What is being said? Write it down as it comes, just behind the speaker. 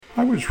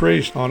I was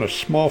raised on a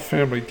small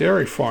family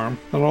dairy farm,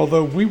 and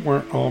although we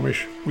weren't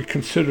Amish, we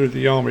considered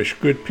the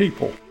Amish good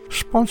people.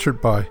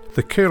 Sponsored by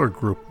the Kaler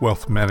Group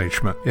Wealth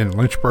Management in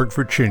Lynchburg,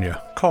 Virginia.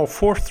 Call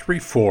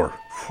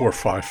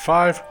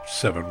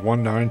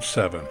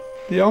 434-455-7197.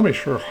 The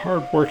Amish are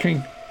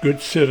hardworking,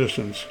 good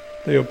citizens.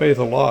 They obey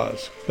the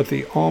laws, but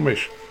the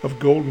Amish of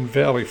Golden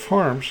Valley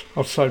Farms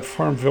outside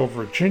Farmville,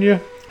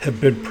 Virginia, have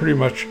been pretty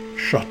much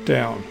shut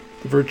down.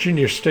 The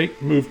Virginia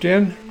state moved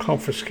in,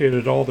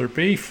 confiscated all their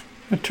beef,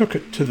 and took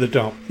it to the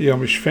dump. The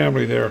Amish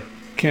family there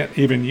can't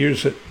even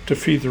use it to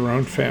feed their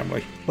own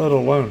family, let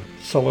alone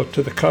sell it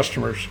to the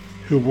customers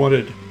who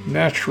wanted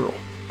natural,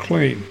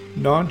 clean,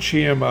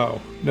 non-GMO,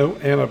 no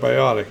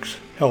antibiotics,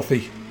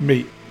 healthy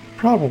meat.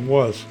 Problem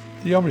was,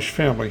 the Amish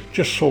family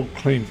just sold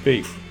clean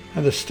beef,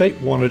 and the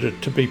state wanted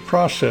it to be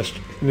processed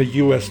in a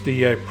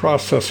USDA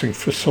processing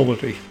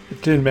facility.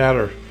 It didn't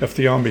matter if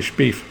the Amish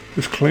beef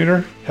was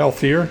cleaner,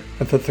 healthier,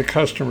 and that the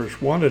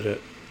customers wanted it.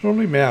 It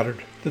only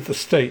mattered that the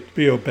state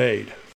be obeyed.